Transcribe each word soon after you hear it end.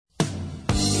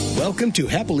Welcome to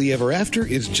Happily Ever After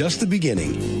is just the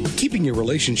beginning. Keeping your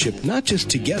relationship not just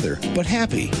together, but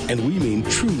happy, and we mean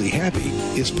truly happy,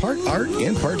 is part art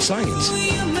and part science.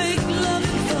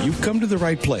 You've come to the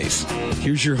right place.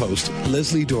 Here's your host,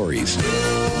 Leslie Dories.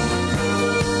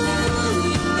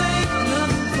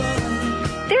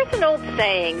 There's an old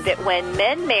saying that when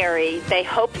men marry, they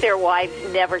hope their wives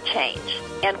never change.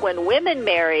 And when women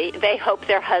marry, they hope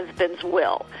their husbands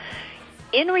will.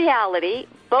 In reality,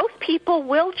 both people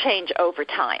will change over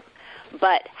time.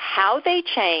 But how they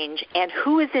change and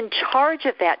who is in charge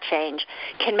of that change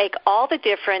can make all the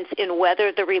difference in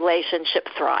whether the relationship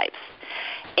thrives.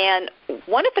 And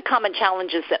one of the common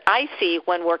challenges that I see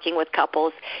when working with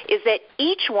couples is that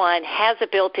each one has a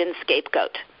built-in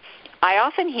scapegoat. I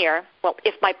often hear, well,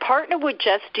 if my partner would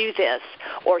just do this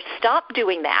or stop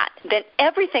doing that, then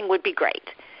everything would be great.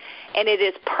 And it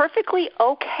is perfectly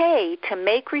okay to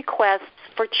make requests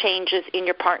for changes in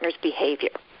your partner's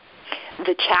behavior.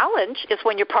 The challenge is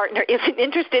when your partner isn't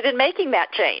interested in making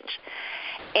that change.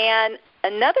 And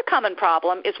another common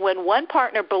problem is when one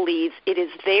partner believes it is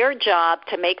their job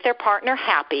to make their partner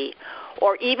happy,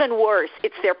 or even worse,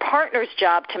 it's their partner's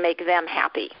job to make them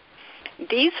happy.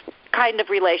 These kind of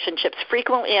relationships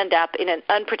frequently end up in an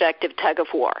unproductive tug of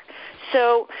war.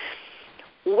 So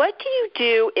what do you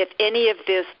do if any of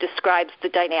this describes the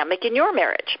dynamic in your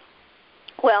marriage?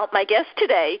 Well, my guest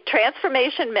today,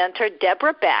 transformation mentor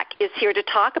Deborah Beck, is here to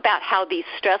talk about how these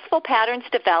stressful patterns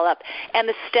develop and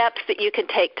the steps that you can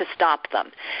take to stop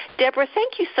them. Deborah,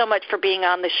 thank you so much for being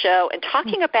on the show and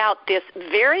talking about this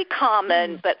very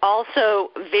common but also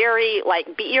very,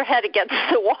 beat your head against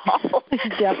the wall.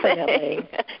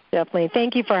 Definitely.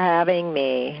 Thank you for having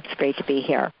me. It's great to be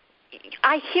here.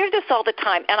 I hear this all the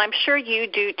time, and I'm sure you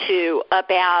do too,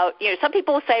 about, some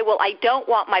people say, well, I don't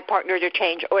want my partner to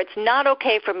change, or it's not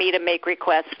okay for me to make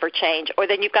requests for change. Or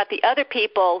then you've got the other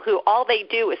people who all they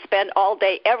do is spend all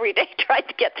day, every day trying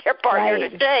to get their partner to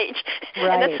change.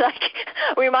 Right. And it's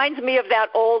reminds me of that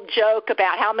old joke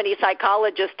about how many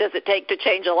psychologists does it take to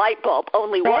change a light bulb?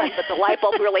 Only one, but the light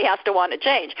bulb really has to want to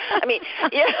change. I mean,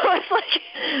 it's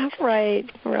like...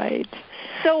 Right.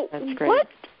 So what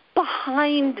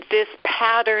behind this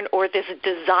pattern or this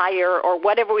desire or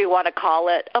whatever we want to call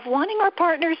it of wanting our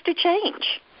partners to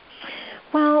change?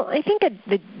 Well, I think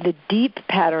the deep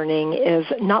patterning is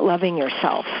not loving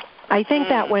yourself. I think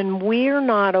that when we're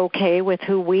not okay with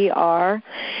who we are,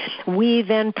 we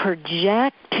then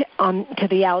project to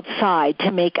the outside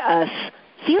to make us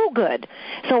feel good.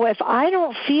 So if I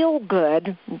don't feel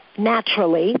good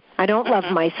naturally, I don't love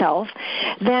myself,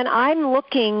 then I'm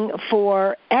looking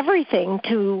for everything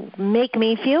to make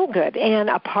me feel good. And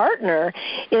a partner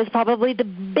is probably the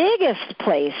biggest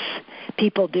place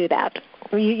people do that.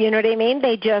 You know what I mean?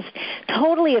 They just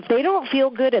totally, if they don't feel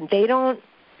good and they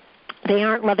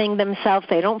aren't loving themselves,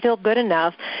 they don't feel good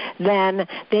enough, then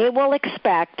they will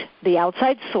expect the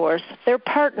outside source, their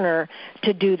partner,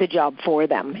 to do the job for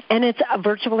them. And it's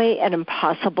virtually an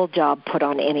impossible job put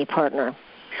on any partner.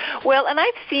 Well, and I've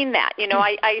seen that.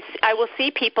 I will see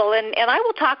people, and I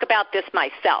will talk about this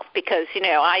myself because,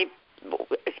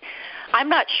 I'm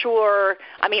not sure.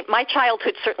 I mean, my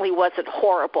childhood certainly wasn't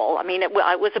horrible. I mean, it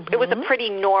was a pretty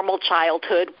normal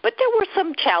childhood, but there were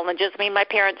some challenges. I mean, my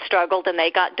parents struggled and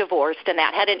they got divorced, and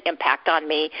that had an impact on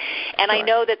me. And I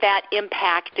know that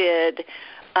impacted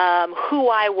who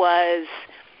I was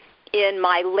in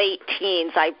my late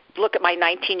teens. I look at my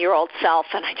 19-year-old self,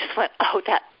 and I just went, oh,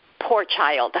 that poor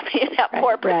child. I mean, that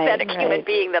poor pathetic human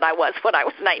being that I was when I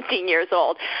was 19 years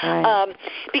old.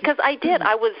 Because I did.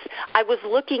 I was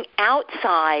looking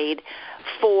outside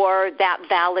for that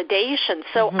validation.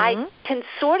 So I can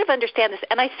sort of understand this.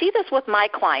 And I see this with my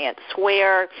clients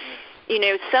where,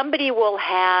 somebody will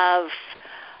have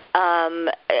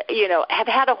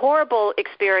had a horrible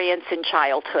experience in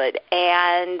childhood,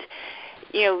 and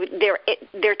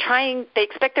they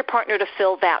expect their partner to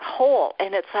fill that hole,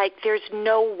 and it's like there's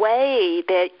no way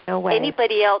that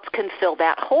anybody else can fill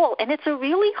that hole, and it's a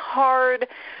really hard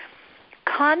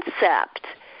concept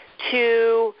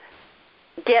to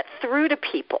get through to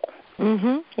people.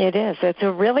 It is. It's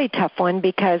a really tough one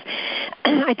because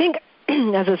I think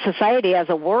as a society, as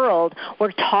a world,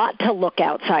 we're taught to look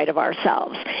outside of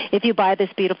ourselves. If you buy this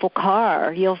beautiful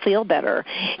car, you'll feel better.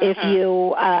 If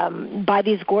you buy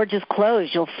these gorgeous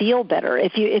clothes, you'll feel better.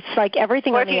 It's like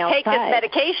everything on the outside. Or if you take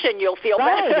this medication, you'll feel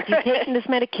better. If you take this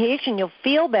medication, you'll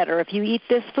feel better. If you eat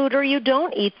this food or you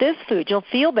don't eat this food, you'll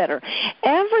feel better.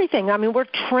 Everything. I mean, we're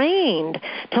trained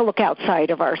to look outside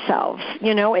of ourselves.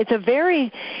 It's a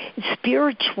very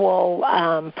spiritual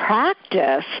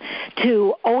practice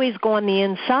to always go on the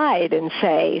inside and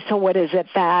say, so what is it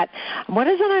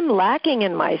I'm lacking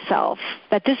in myself? myself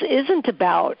that this isn't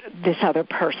about this other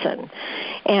person,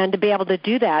 and to be able to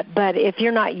do that. But if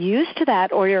you're not used to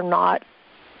that, or you're not,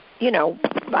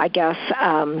 I guess,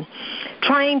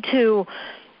 trying to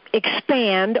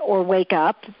expand or wake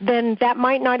up, then that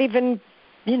might not even,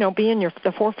 be in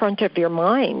the forefront of your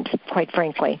mind, quite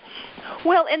frankly.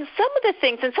 Well, and some of the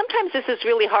things, and sometimes this is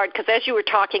really hard, because as you were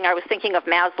talking, I was thinking of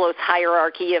Maslow's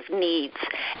hierarchy of needs.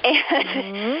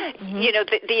 And,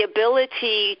 the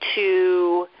ability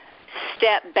to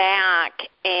step back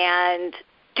and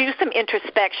do some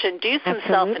introspection, do some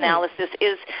self-analysis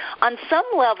is, on some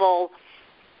level,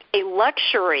 a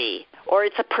luxury, or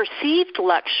it's a perceived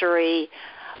luxury,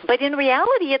 but in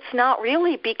reality it's not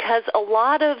really, because a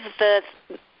lot of the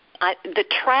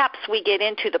traps we get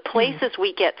into, the places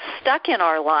we get stuck in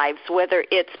our lives, whether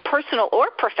it's personal or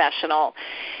professional,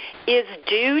 is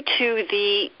due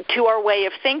to our way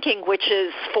of thinking, which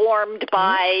is formed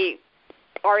by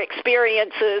our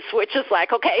experiences, which is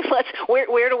like, okay,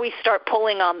 where do we start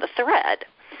pulling on the thread?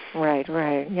 Right.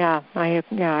 Yeah,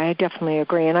 I definitely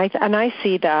agree, and I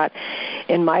see that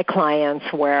in my clients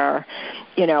where,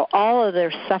 all of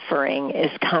their suffering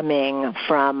is coming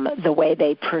from the way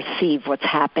they perceive what's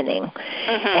happening.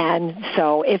 Mm-hmm. And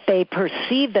so if they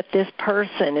perceive that this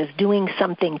person is doing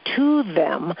something to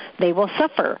them, they will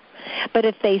suffer. But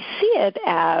if they see it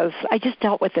as, I just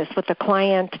dealt with this with a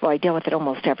client, I deal with it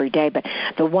almost every day, but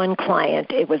the one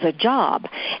client, it was a job,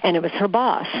 and it was her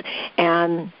boss,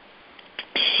 and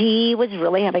she was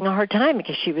really having a hard time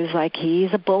because she was like,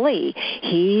 he's a bully,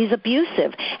 he's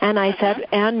abusive. And I said,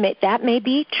 and that may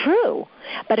be true,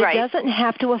 but it doesn't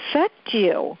have to affect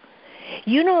you.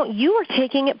 You are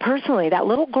taking it personally. That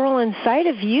little girl inside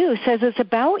of you says it's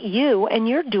about you and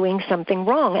you're doing something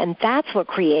wrong, and that's what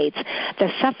creates the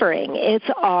suffering. It's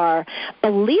our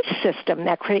belief system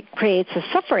that creates the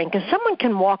suffering, because someone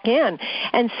can walk in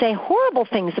and say horrible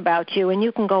things about you, and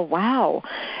you can go, wow,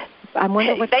 I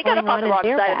wonder what's going on in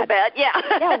their side of the bed.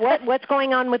 Yeah, what's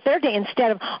going on with their day,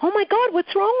 instead of, oh my God,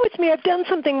 what's wrong with me? I've done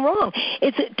something wrong.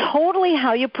 It's totally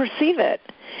how you perceive it.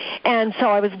 And so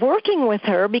I was working with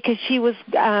her because she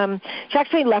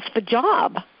actually left the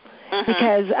job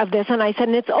because of this, and I said,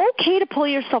 and it's okay to pull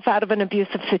yourself out of an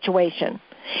abusive situation.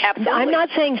 Absolutely. I'm not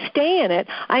saying stay in it.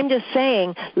 I'm just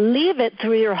saying leave it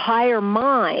through your higher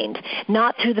mind,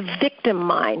 not through the victim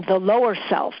mind, the lower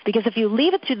self. Because if you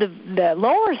leave it through the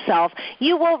lower self,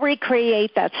 you will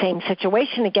recreate that same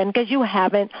situation again because you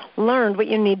haven't learned what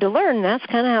you need to learn. And that's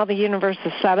kind of how the universe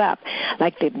is set up.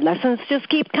 Like the lessons just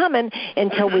keep coming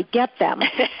until we get them.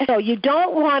 So you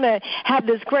don't want to have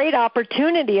this great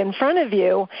opportunity in front of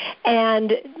you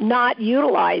and not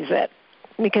utilize it,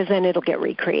 because then it'll get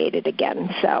recreated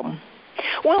again. So,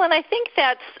 well, and I think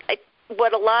that's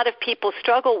what a lot of people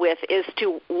struggle with, is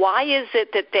why is it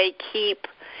that they keep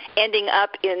ending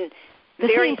up in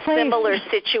very similar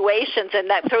situations? And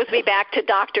that throws me back to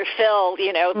Dr. Phil,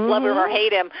 love him or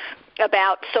hate him,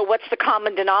 about, so what's the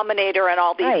common denominator in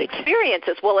all these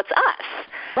experiences? Well, it's us.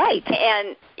 Right.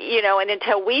 And, and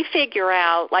until we figure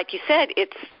out, like you said,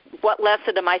 it's what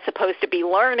lesson am I supposed to be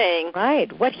learning?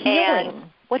 Right. What healing?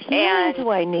 What healing do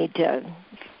I need to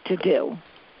do?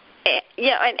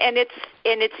 Yeah, and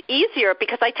it's easier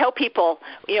because I tell people,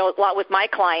 a lot with my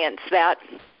clients, that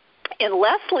in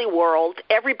Leslie world,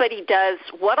 everybody does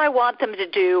what I want them to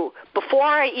do before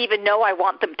I even know I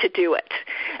want them to do it.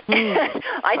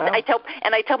 I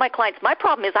tell my clients, my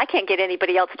problem is I can't get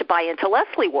anybody else to buy into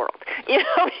Leslie world.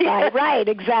 Right,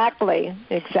 exactly.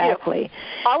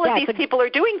 All of these people are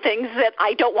doing things that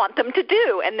I don't want them to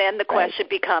do, and then the question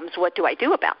becomes, what do I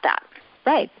do about that?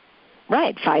 Right.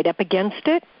 Fight up against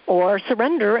it or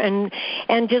surrender and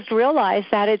just realize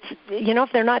that it's, if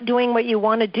they're not doing what you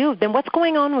want to do, then what's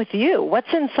going on with you? What's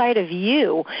inside of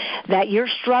you that you're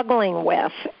struggling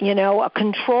with, a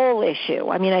control issue?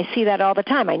 I mean, I see that all the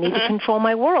time. I need to control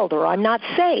my world, or I'm not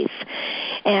safe.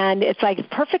 And it's like a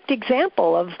perfect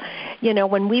example of,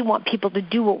 when we want people to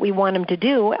do what we want them to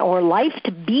do, or life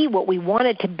to be what we want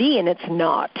it to be, and it's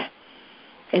not.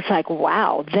 It's like,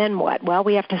 wow, then what? Well,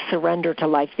 we have to surrender to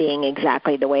life being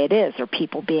exactly the way it is, or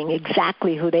people being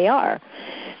exactly who they are.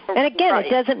 And again, it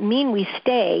doesn't mean we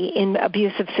stay in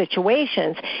abusive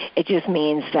situations. It just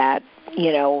means that,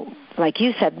 like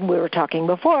you said, we were talking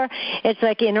before, it's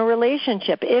like in a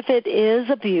relationship, if it is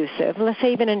abusive, let's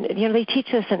say even they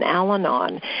teach us in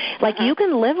Al-Anon, like you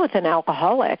can live with an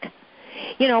alcoholic,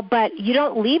 but you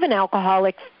don't leave an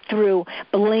alcoholic through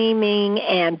blaming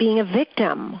and being a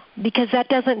victim, because that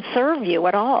doesn't serve you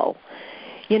at all.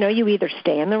 You either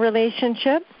stay in the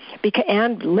relationship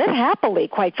and live happily,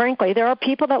 quite frankly. There are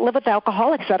people that live with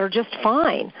alcoholics that are just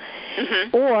fine.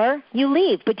 Mm-hmm. Or you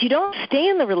leave, but you don't stay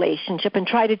in the relationship and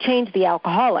try to change the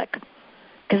alcoholic.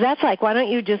 Because that's like, why don't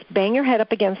you just bang your head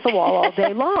up against the wall all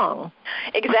day long?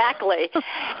 Exactly.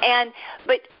 And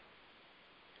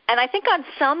I think on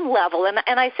some level, and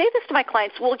I say this to my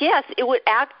clients, well, yes, it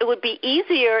would be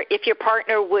easier if your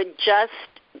partner would just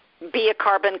be a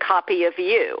carbon copy of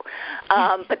you.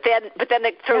 But then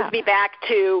it throws me back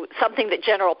to something that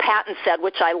General Patton said,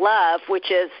 which I love, which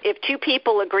is if two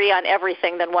people agree on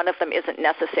everything, then one of them isn't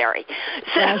necessary.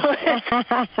 So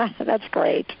that's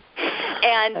great.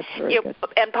 And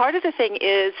and part of the thing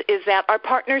is that our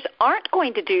partners aren't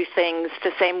going to do things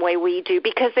the same way we do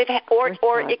because they've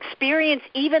or experience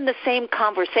even the same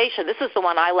conversation. This is the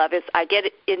one I love. Is I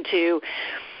get into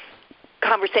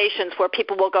conversations where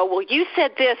people will go, well, you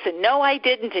said this, and no, I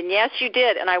didn't, and yes, you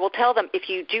did. And I will tell them, if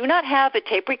you do not have a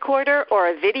tape recorder or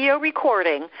a video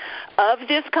recording of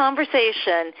this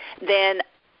conversation, then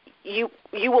you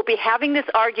will be having this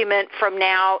argument from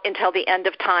now until the end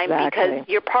of time because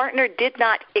your partner did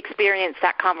not experience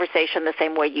that conversation the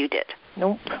same way you did.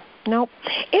 Nope.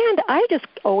 And I just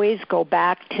always go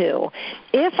back to,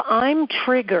 if I'm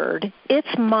triggered,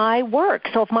 it's my work.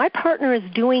 So if my partner is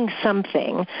doing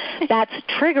something that's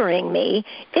triggering me,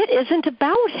 it isn't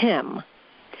about him.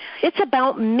 It's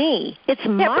about me. It's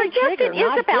my trigger,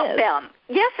 not his. It is about them.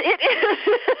 Yes, it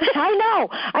is. I know.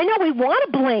 We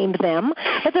want to blame them,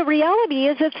 but the reality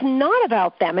is it's not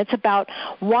about them. It's about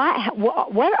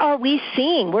what are we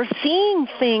seeing? We're seeing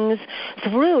things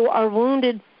through our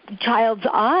wounded child's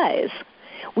eyes.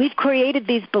 We've created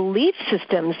these belief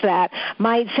systems that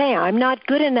might say I'm not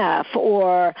good enough,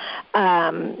 or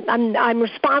I'm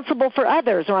responsible for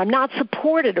others, or I'm not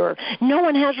supported, or no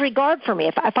one has regard for me.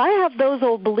 If I have those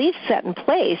old beliefs set in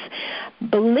place,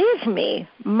 believe me,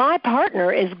 my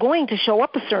partner is going to show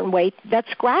up a certain way that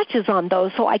scratches on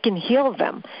those so I can heal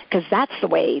them, because that's the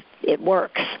way it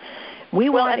works.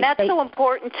 And that's so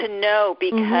important to know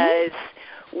because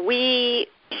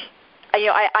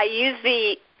I use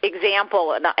the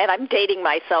example, and I'm dating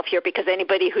myself here because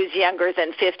anybody who's younger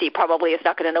than 50 probably is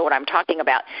not going to know what I'm talking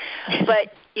about.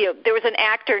 But there was an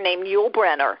actor named Yul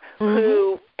Brynner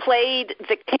who played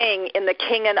the king in The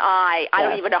King and I. I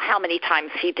don't even know how many times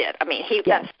he did. I mean,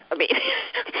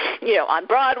 on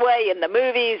Broadway, in the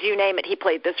movies, you name it, he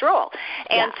played this role.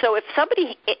 And so if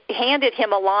somebody handed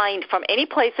him a line from any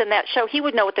place in that show, he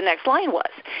would know what the next line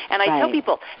was. And I tell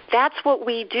people, that's what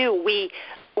we do.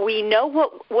 We know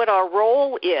what our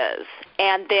role is,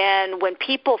 and then when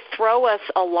people throw us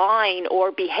a line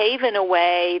or behave in a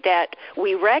way that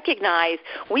we recognize,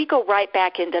 we go right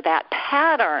back into that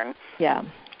pattern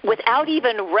without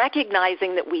even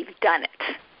recognizing that we've done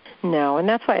it. No, and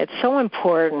that's why it's so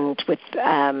important with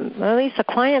at least the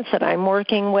clients that I'm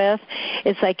working with.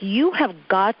 It's like you have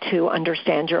got to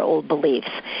understand your old beliefs.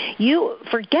 You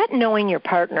forget knowing your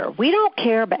partner. We don't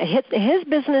care about his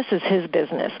business is his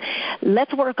business.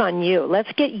 Let's work on you.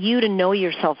 Let's get you to know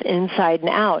yourself inside and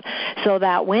out so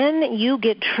that when you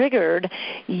get triggered,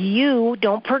 you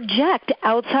don't project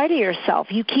outside of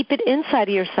yourself. You keep it inside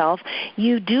of yourself.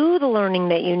 You do the learning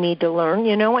that you need to learn,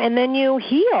 and then you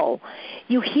heal.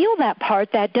 You heal that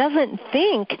part that doesn't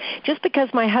think, just because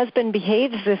my husband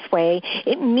behaves this way,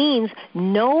 it means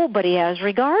nobody has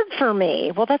regard for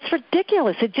me. Well, that's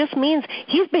ridiculous. It just means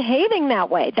he's behaving that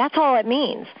way. That's all it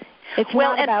means. It's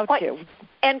not about you.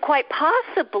 And quite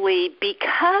possibly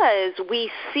because we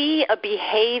see a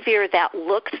behavior that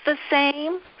looks the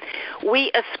same,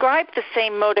 we ascribe the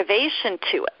same motivation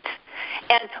to it.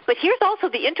 But here's also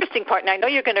the interesting part, and I know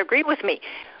you're going to agree with me.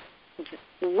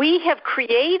 We have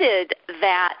created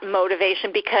that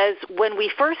motivation because when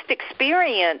we first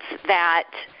experience that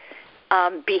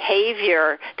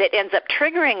behavior that ends up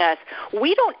triggering us,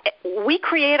 we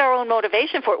create our own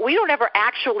motivation for it. We don't ever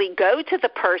actually go to the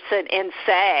person and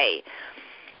say,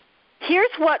 here's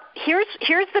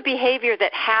the behavior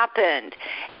that happened,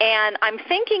 and I'm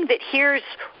thinking that here's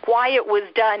why it was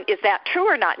done. Is that true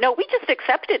or not? No, we just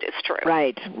accept it as true.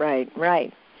 Right.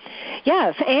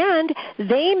 Yes, and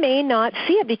they may not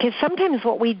see it because sometimes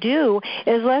what we do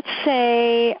is, let's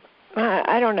say,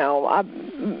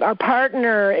 our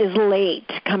partner is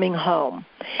late coming home,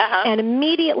 and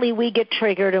immediately we get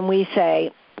triggered and we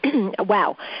say,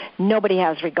 wow, nobody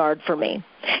has regard for me.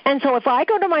 And so if I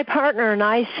go to my partner and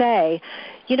I say,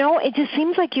 it just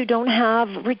seems like you don't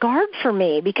have regard for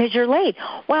me because you're late.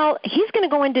 Well, he's going to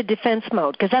go into defense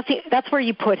mode because that's where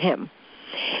you put him.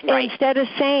 Right. Instead of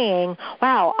saying,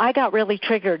 wow, I got really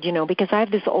triggered, because I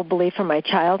have this old belief from my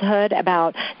childhood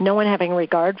about no one having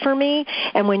regard for me.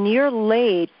 And when you're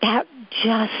late, that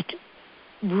just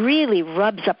really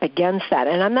rubs up against that.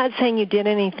 And I'm not saying you did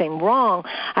anything wrong.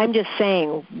 I'm just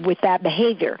saying with that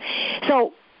behavior.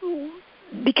 So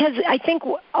because I think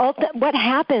what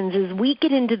happens is we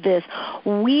get into this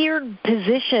weird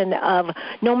position of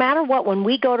no matter what, when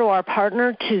we go to our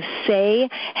partner to say,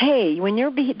 hey, when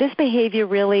this behavior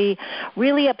really,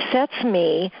 really upsets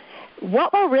me,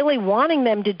 what we're really wanting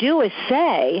them to do is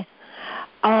say,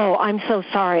 oh, I'm so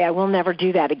sorry, I will never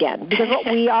do that again. Because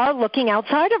we are looking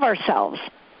outside of ourselves.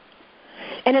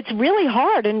 And it's really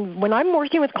hard, and when I'm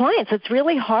working with clients, it's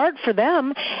really hard for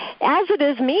them, as it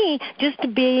is me, just to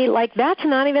be like, that's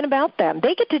not even about them.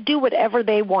 They get to do whatever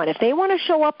they want. If they want to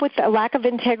show up with a lack of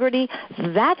integrity,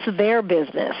 that's their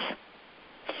business.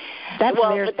 That's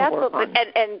theirs to work on.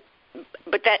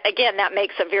 But that, again, that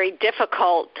makes it very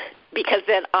difficult because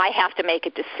then I have to make a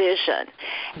decision.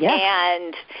 Yes.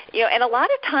 And, and a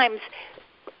lot of times,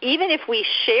 even if we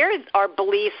share our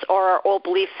beliefs or our old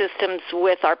belief systems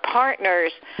with our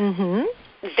partners, mm-hmm.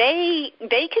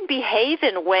 they can behave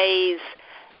in ways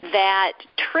that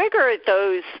trigger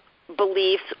those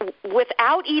beliefs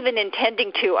without even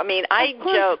intending to. I mean, I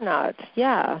joke. Not.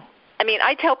 Yeah. I mean,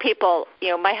 I tell people,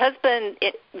 my husband,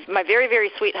 my very, very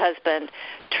sweet husband,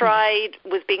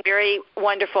 was being very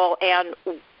wonderful and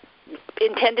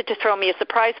intended to throw me a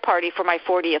surprise party for my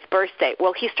 40th birthday.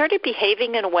 Well, he started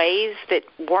behaving in ways that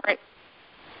weren't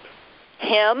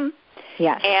him.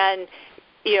 Yes. And,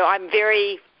 I'm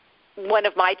one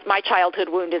of my childhood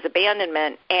wound is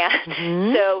abandonment. And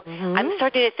mm-hmm. so mm-hmm. I'm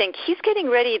starting to think he's getting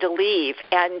ready to leave.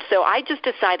 And so I just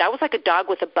decided I was like a dog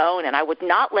with a bone, and I would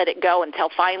not let it go until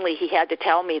finally he had to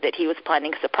tell me that he was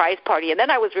planning a surprise party. And then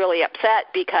I was really upset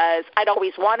because I'd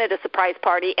always wanted a surprise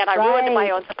party, and I ruined my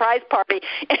own surprise party.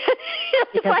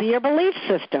 Because of your belief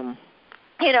system.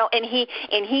 And he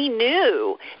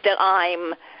knew that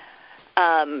I'm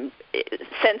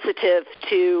sensitive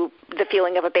to the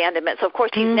feeling of abandonment. So, of course,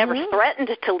 he's mm-hmm. never threatened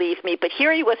to leave me. But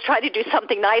here he was trying to do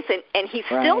something nice, and he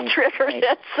still triggered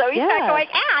it. So he's not going,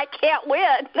 I can't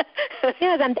win.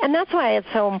 Yes, and that's why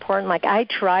it's so important. Like, I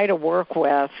try to work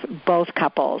with both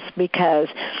couples because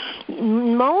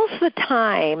most of the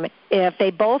time, if they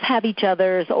both have each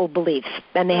other's old beliefs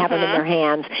and they have them in their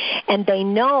hands and they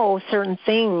know certain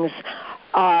things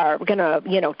are going to,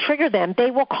 trigger them,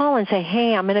 they will call and say,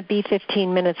 hey, I'm going to be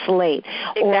 15 minutes late.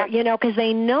 Exactly. Or, because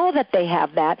they know that they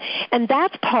have that. And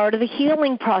that's part of the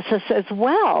healing process as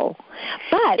well.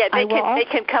 But they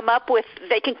can come up with,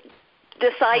 they can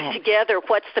decide together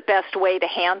what's the best way to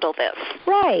handle this.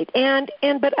 Right.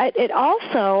 But it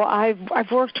also,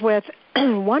 I've worked with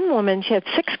one woman, she had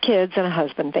 6 kids and a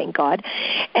husband, thank God,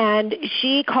 and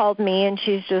she called me and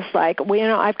she's just like,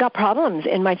 I've got problems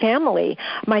in my family.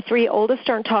 My 3 oldest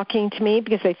aren't talking to me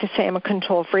because they say I'm a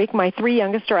control freak. My 3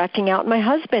 youngest are acting out, and my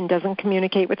husband doesn't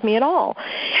communicate with me at all.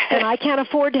 And I can't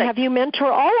afford to have you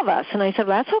mentor all of us. And I said,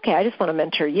 well, that's okay. I just want to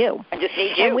mentor you. I just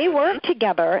need you. And we worked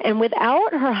together, and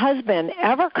without her husband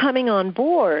ever coming on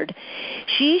board,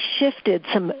 she shifted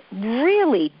some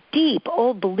really deep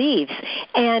old beliefs,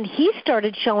 and he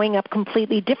started showing up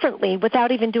completely differently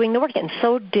without even doing the work, and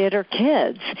so did her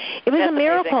kids. It was a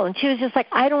miracle, amazing. And she was just like,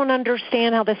 I don't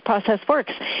understand how this process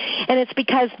works. And it's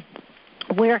because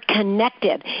we're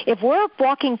connected. If we're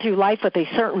walking through life with a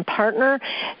certain partner,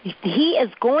 he is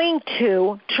going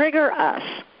to trigger us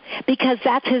because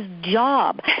that's his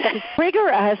job, to trigger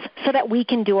us so that we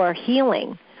can do our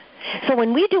healing. So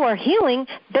when we do our healing,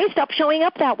 they stop showing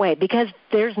up that way because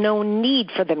there's no need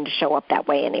for them to show up that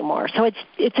way anymore. So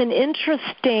it's an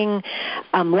interesting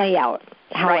layout,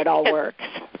 how it all works.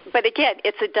 But again,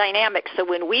 it's a dynamic. So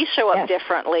when we show up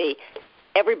differently,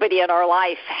 everybody in our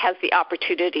life has the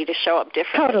opportunity to show up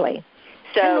differently. Totally.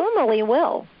 So and normally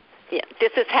will. Yeah,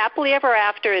 this is Happily Ever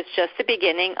After is just the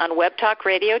beginning on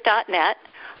webtalkradio.net.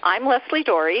 I'm Leslie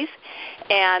Dories,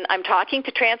 and I'm talking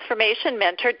to transformation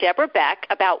mentor Deborah Beck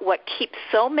about what keeps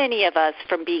so many of us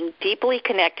from being deeply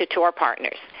connected to our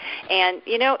partners. And,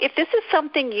 if this is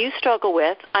something you struggle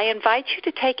with, I invite you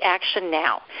to take action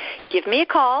now. Give me a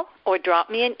call or drop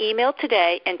me an email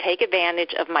today and take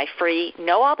advantage of my free,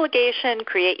 no-obligation,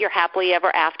 Create Your Happily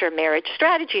Ever After Marriage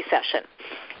Strategy session.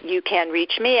 You can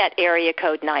reach me at area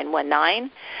code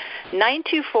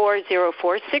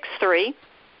 919-924-0463.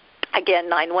 Again,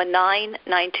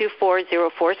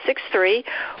 919-924-0463,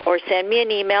 or send me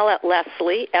an email at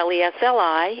Leslie,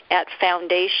 Lesli, at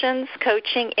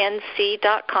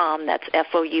foundationscoachingnc.com. That's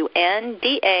FOUNDATIONS,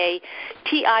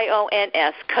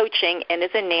 coaching, N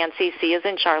as in Nancy, C as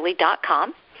in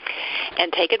Charlie.com.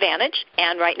 and take advantage.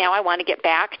 And right now I want to get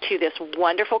back to this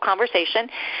wonderful conversation.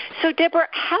 So, Deborah,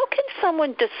 how can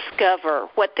someone discover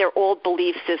what their old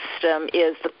belief system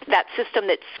is, that system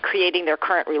that's creating their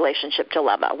current relationship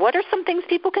dilemma? What are some things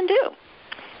people can do?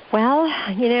 Well,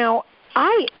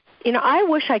 I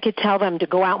wish I could tell them to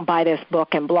go out and buy this book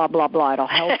and blah, blah, blah. It'll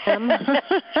help them.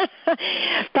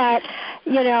 But,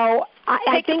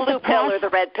 I think the blue pill or the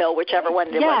red pill, whichever one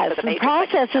it was. Yes, the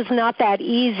process is not that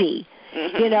easy.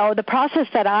 Mm-hmm. The process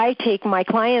that I take my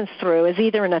clients through is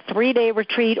either in a 3-day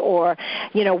retreat or,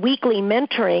 weekly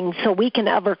mentoring so we can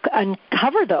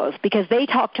uncover those, because they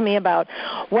talk to me about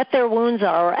what their wounds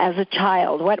are as a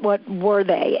child, what were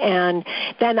they, and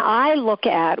then I look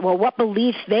at, what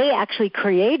beliefs they actually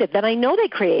created that I know they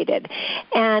created,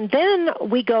 and then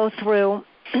we go through.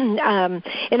 And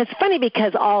it's funny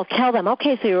because I'll tell them,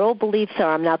 okay, so your old beliefs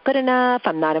are I'm not good enough,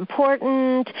 I'm not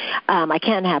important, I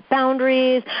can't have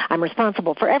boundaries, I'm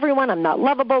responsible for everyone, I'm not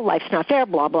lovable, life's not fair,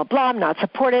 blah, blah, blah, I'm not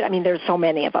supported. I mean, there's so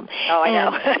many of them. Oh, I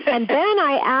know. And then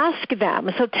I ask them,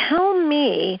 so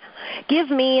give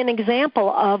me an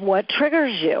example of what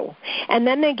triggers you. And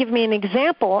then they give me an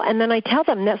example, and then I tell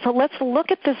them, so let's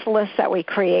look at this list that we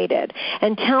created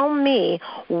and tell me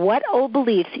what old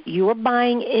beliefs you are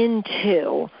buying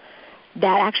into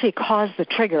that actually caused the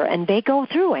trigger. And they go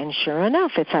through, and sure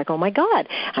enough, it's like, oh, my God,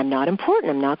 I'm not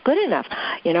important, I'm not good enough,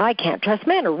 I can't trust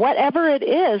men, or whatever it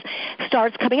is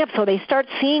starts coming up. So they start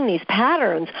seeing these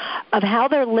patterns of how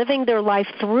they're living their life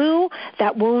through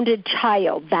that wounded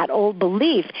child, that old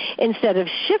belief, instead of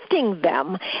shifting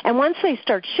them. And once they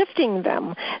start shifting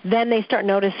them, then they start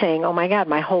noticing, oh, my God,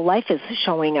 my whole life is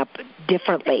showing up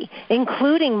differently,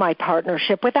 including my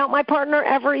partnership, without my partner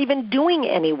ever even doing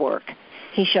any work.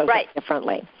 He shows up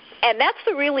differently. And that's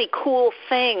the really cool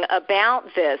thing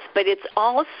about this, but it's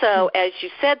also, as you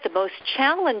said, the most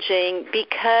challenging,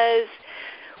 because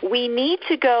we need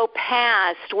to go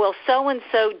past,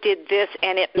 so-and-so did this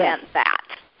and it meant that.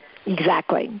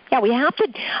 Exactly. Yeah, we have to.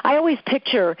 I always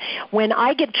picture when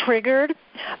I get triggered,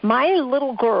 my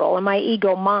little girl and my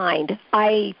ego mind,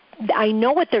 I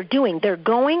know what they're doing. They're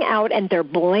going out and they're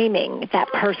blaming that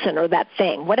person or that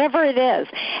thing, whatever it is.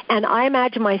 And I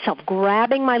imagine myself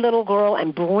grabbing my little girl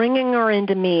and bringing her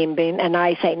into me, and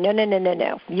I say, no,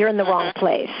 you're in the wrong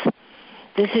place.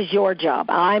 This is your job.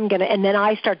 And then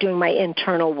I start doing my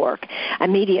internal work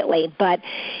immediately. But,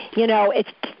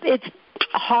 it's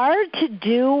hard to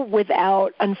do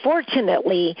without,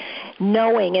 unfortunately,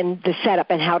 knowing and the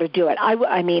setup and how to do it.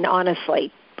 I mean,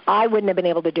 honestly, I wouldn't have been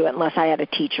able to do it unless I had a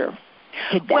teacher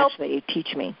to actually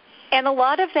teach me. And a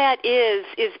lot of that is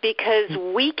because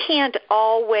we can't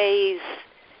always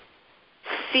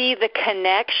see the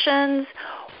connections,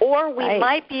 or we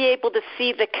might be able to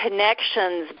see the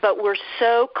connections, but we're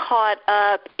so caught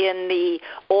up in the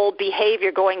old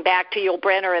behavior, going back to Yul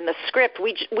Brynner and the script.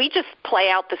 We just play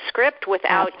out the script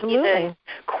without even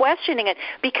questioning it,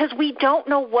 because we don't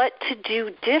know what to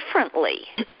do differently.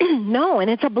 No, and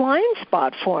it's a blind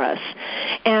spot for us.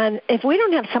 And if we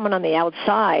don't have someone on the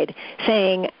outside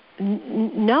saying,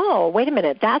 no, wait a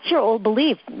minute, that's your old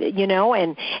belief,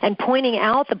 and pointing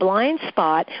out the blind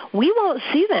spot, we won't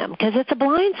see them because it's a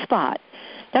blind spot.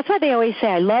 That's why they always say,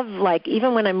 I love,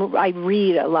 even when I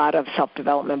read a lot of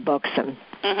self-development books, and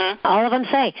all of them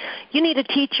say, you need a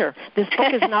teacher. This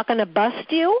book is not going to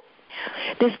bust you.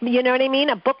 You know what I mean?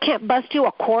 A book can't bust you.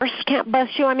 A course can't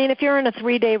bust you. I mean, if you're in a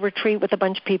 3-day retreat with a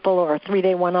bunch of people or a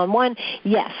 3-day one-on-one,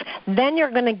 yes, then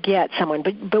you're going to get someone.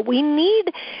 But we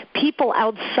need people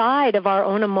outside of our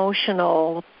own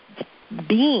emotional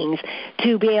beings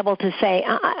to be able to say,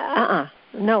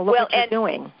 no, look what you're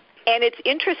doing. And it's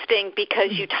interesting because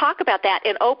you talk about that.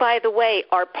 And, oh, by the way,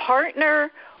 our partner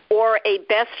or a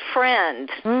best friend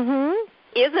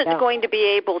isn't going to be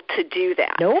able to do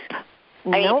that. Nope. I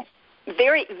mean,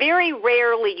 very, very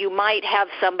rarely you might have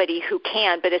somebody who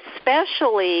can, but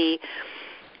especially,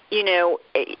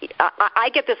 I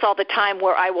get this all the time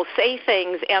where I will say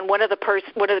things, and one of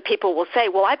the people will say,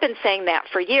 well, I've been saying that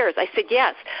for years. I said,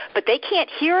 yes, but they can't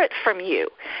hear it from you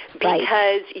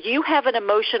because you have an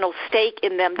emotional stake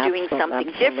in them doing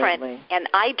something different, and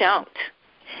I don't.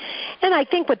 And I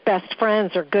think with best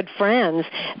friends or good friends,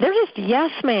 they're just yes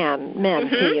men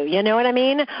to you. You know what I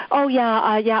mean? Oh yeah,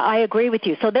 I agree with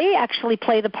you. So they actually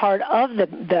play the part of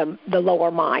the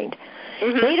lower mind.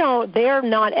 They're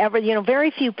not ever, very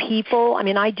few people. I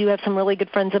mean, I do have some really good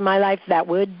friends in my life that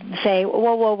would say,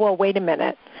 whoa, wait a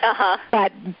minute.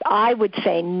 But I would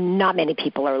say not many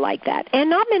people are like that. And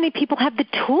not many people have the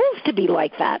tools to be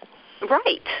like that.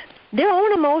 Right. Their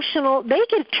own emotional, they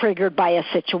get triggered by a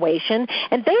situation,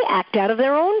 and they act out of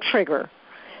their own trigger.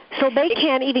 So they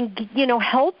can't even,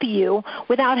 help you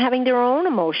without having their own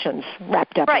emotions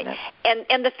wrapped up in it. Right.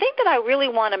 And the thing that I really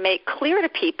want to make clear to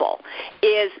people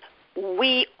is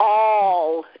we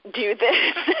all do this.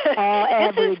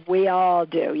 We all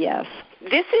do, yes.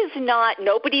 This is not,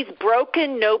 nobody's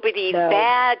broken, nobody's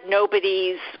bad,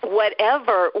 nobody's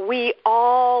whatever. We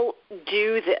all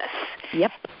do this.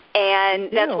 Yep. And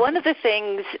that's one of the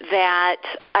things that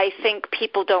I think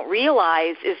people don't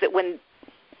realize is that when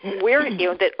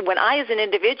that when I as an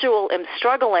individual am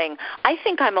struggling, I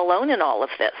think I'm alone in all of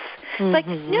this. It's like,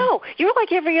 no, you're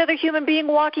like every other human being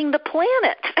walking the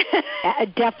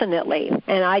planet. Definitely.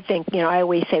 And I think, I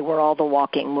always say we're all the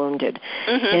walking wounded.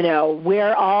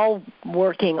 We're all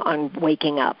working on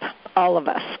waking up, all of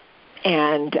us.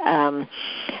 And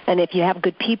if you have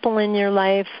good people in your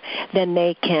life, then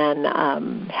they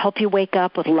can help you wake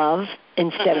up with love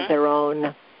instead of their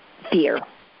own fear,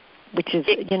 which is,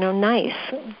 nice.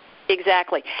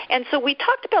 Exactly. And so we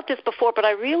talked about this before, but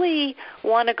I really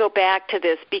want to go back to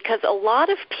this because a lot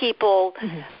of people,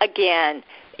 again,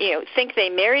 think they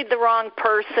married the wrong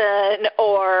person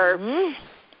or,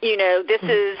 this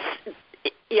is...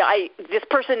 this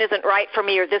person isn't right for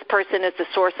me or this person is the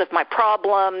source of my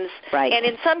problems. Right. And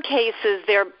in some cases,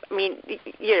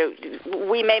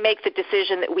 we may make the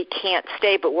decision that we can't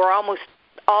stay, but we're almost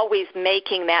always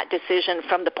making that decision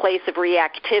from the place of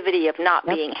reactivity of not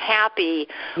being happy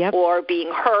or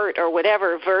being hurt or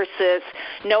whatever versus,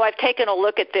 no, I've taken a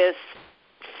look at this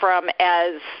from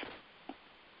as,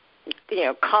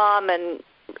 calm and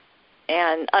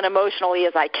unemotionally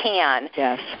as I can.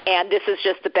 Yes. And this is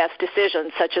just the best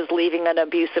decision, such as leaving an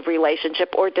abusive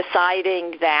relationship or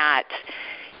deciding that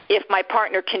if my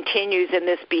partner continues in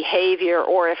this behavior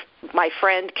or if my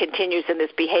friend continues in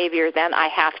this behavior, then I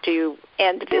have to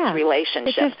end this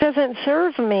relationship. It just doesn't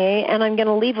serve me, and I'm going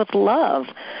to leave with love.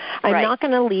 I'm not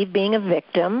going to leave being a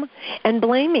victim and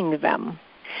blaming them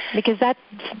because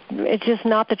it's just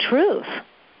not the truth.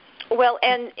 Well,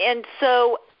 and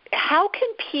so how can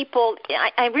people,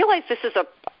 I realize this is a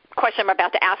question I'm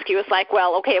about to ask you. It's like,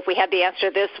 well, okay, if we had the answer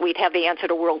to this, we'd have the answer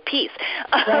to world peace.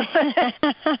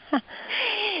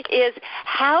 Is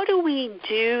how do we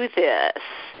do this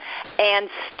and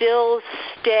still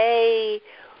stay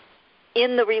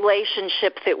in the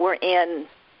relationship that we're in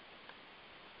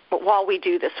while we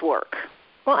do this work?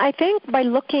 Well, I think by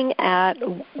looking at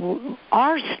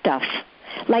our stuff,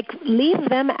 like leave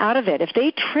them out of it. If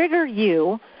they trigger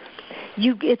you,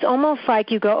 it's almost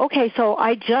like you go, okay, so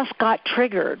I just got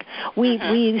triggered.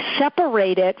 We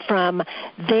separate it from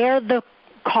they're the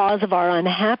cause of our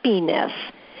unhappiness.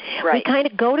 Right. We kind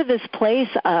of go to this place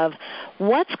of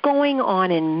what's going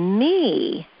on in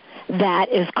me that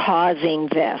is causing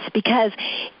this. Because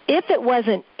if it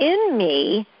wasn't in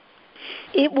me,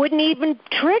 it wouldn't even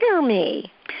trigger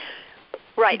me.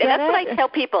 Right, and that's what I tell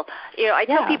people. I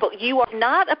tell people, you are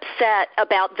not upset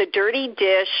about the dirty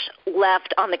dish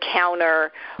left on the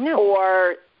counter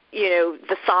or,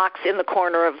 the socks in the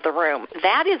corner of the room.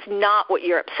 That is not what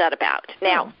you're upset about.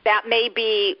 Now, that may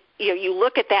be, you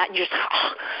look at that and you're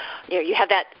just, you have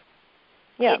that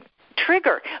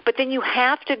trigger. But then you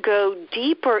have to go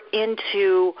deeper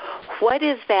into what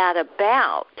is that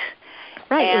about.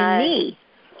 Right, and me.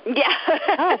 Yeah.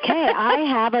 Okay, I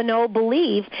have an old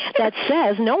belief that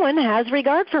says no one has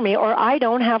regard for me or I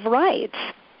don't have rights.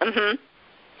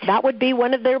 That would be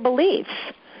one of their beliefs.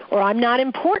 Or I'm not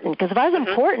important, because if I was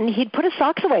important, he'd put his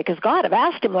socks away, because God, I've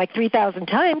asked him like 3,000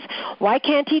 times, why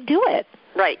can't he do it?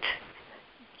 Right.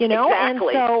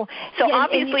 Exactly. And so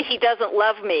obviously he doesn't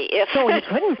love me. So he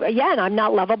couldn't, and I'm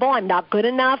not lovable, I'm not good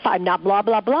enough, I'm not blah,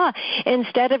 blah, blah.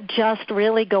 Instead of just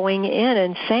really going in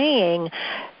and saying,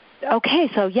 okay,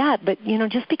 so but,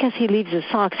 just because he leaves his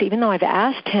socks, even though I've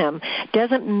asked him,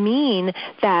 doesn't mean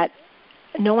that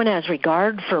no one has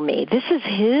regard for me. This is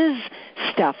his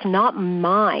stuff, not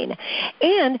mine.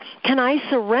 And can I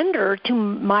surrender to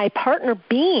my partner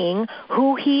being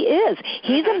who he is?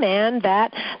 He's a man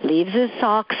that leaves his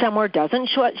socks somewhere, doesn't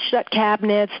shut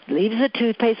cabinets, leaves the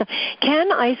toothpaste.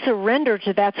 Can I surrender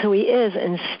to that's who he is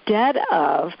instead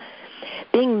of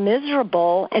being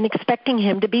miserable and expecting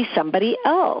him to be somebody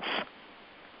else?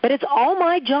 But it's all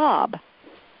my job.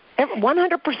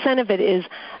 100% of it is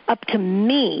up to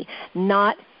me,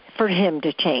 not for him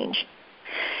to change.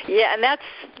 Yeah, and that's,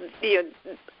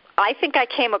 I think I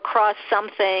came across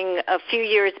something a few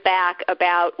years back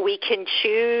about we can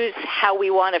choose how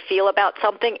we want to feel about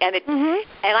something, and and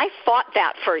I fought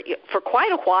that for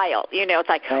quite a while. It's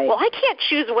like, well, I can't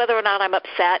choose whether or not I'm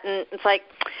upset, and it's like,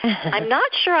 I'm not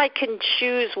sure I can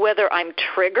choose whether I'm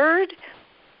triggered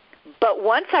But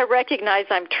once I recognize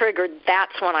I'm triggered,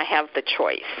 that's when I have the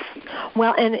choice.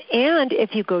 Well, and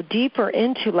if you go deeper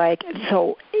into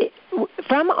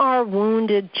from our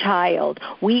wounded child,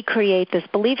 we create this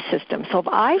belief system. So if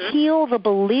I heal the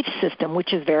belief system,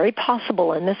 which is very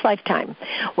possible in this lifetime,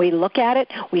 we look at it,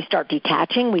 we start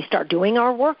detaching, we start doing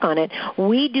our work on it,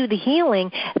 we do the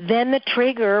healing, then the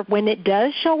trigger, when it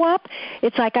does show up,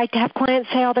 it's like I have clients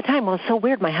say all the time, well, it's so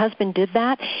weird, my husband did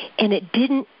that, and it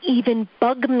didn't even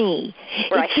bug me.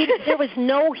 Right. There was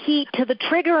no heat to the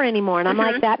trigger anymore, and I'm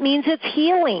like, that means it's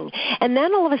healing. And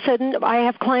then all of a sudden, I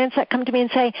have clients that come to me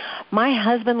and say, my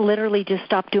husband literally just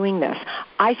stopped doing this.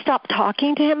 I stopped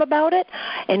talking to him about it,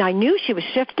 and I knew she was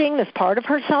shifting this part of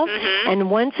herself,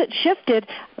 and once it shifted,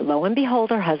 lo and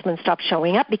behold, her husband stopped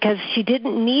showing up because she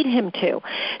didn't need him to.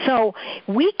 So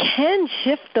we can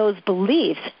shift those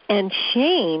beliefs and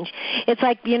change. It's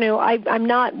like, I'm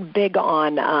not big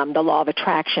on the law of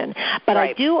attraction, but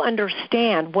right. I do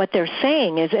understand what they're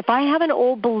saying is if I have an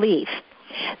old belief,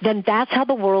 then that's how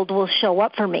the world will show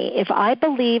up for me. If I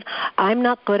believe I'm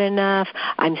not good enough,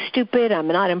 I'm stupid, I'm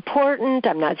not important,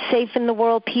 I'm not safe in the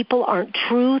world, people aren't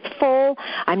truthful,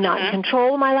 I'm not in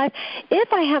control of my life,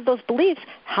 if I have those beliefs,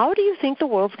 how do you think the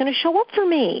world's going to show up for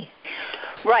me?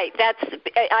 Right.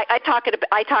 I talk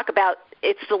about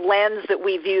it's the lens that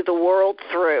we view the world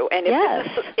through, and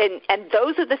and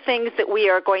those are the things that we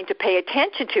are going to pay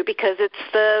attention to because it's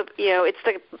the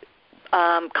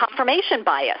confirmation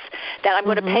bias, that I'm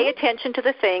going to pay attention to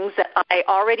the things that I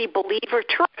already believe are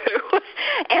true.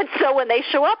 And so when they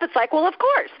show up, it's like, well, of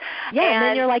course. Yeah, and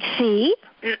then you're like, see,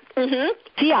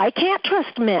 I can't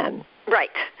trust men. Right.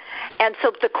 And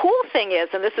so the cool thing is,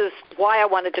 and this is why I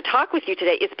wanted to talk with you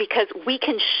today, is because we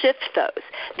can shift those,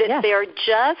 that they're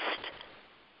just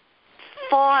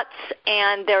thoughts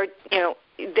and they're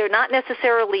not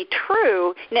necessarily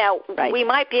true. Now, we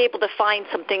might be able to find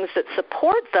some things that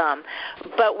support them,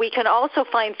 but we can also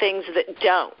find things that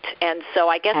don't. And so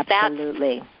I guess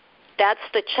that's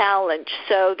the challenge.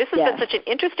 So this has been such an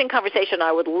interesting conversation.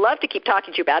 I would love to keep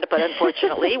talking to you about it, but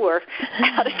unfortunately we're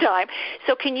out of time.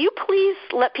 So can you please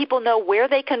let people know where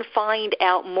they can find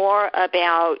out more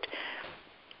about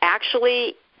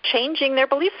actually changing their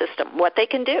belief system, what they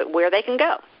can do, where they can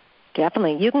go?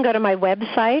 Definitely. You can go to my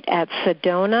website at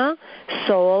Sedona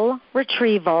Soul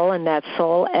Retrieval, and that's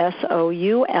Soul,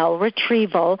 S-O-U-L,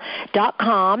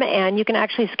 retrieval.com, and you can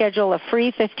actually schedule a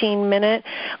free 15-minute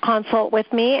consult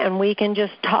with me, and we can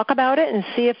just talk about it and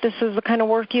see if this is the kind of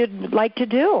work you'd like to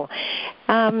do.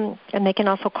 And they can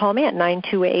also call me at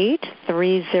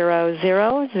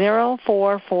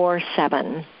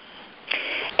 928-300-0447.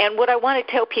 And what I want to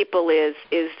tell people is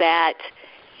that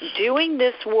doing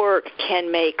this work can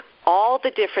make all the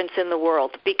difference in the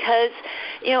world because,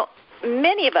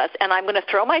 many of us, and I'm going to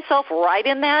throw myself right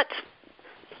in that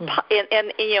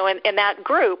in that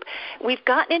group, we've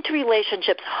gotten into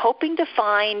relationships hoping to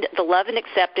find the love and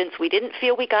acceptance we didn't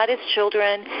feel we got as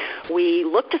children. We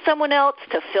look to someone else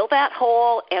to fill that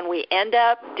hole, and we end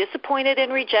up disappointed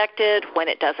and rejected when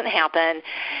it doesn't happen.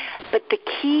 But the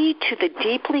key to the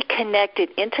deeply connected,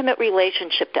 intimate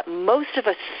relationship that most of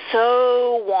us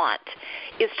so want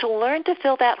is to learn to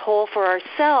fill that hole for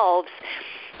ourselves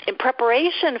in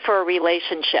preparation for a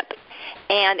relationship.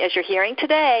 And as you're hearing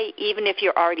today, even if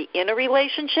you're already in a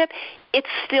relationship, it's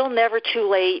still never too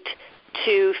late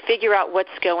to figure out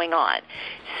what's going on.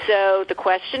 So the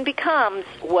question becomes,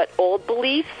 what old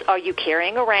beliefs are you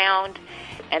carrying around?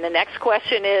 And the next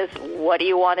question is, what do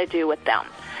you want to do with them?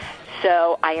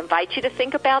 So I invite you to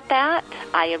think about that.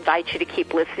 I invite you to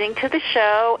keep listening to the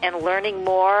show and learning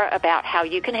more about how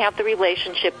you can have the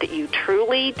relationship that you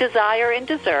truly desire and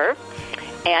deserve.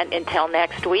 And until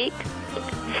next week,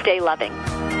 stay loving.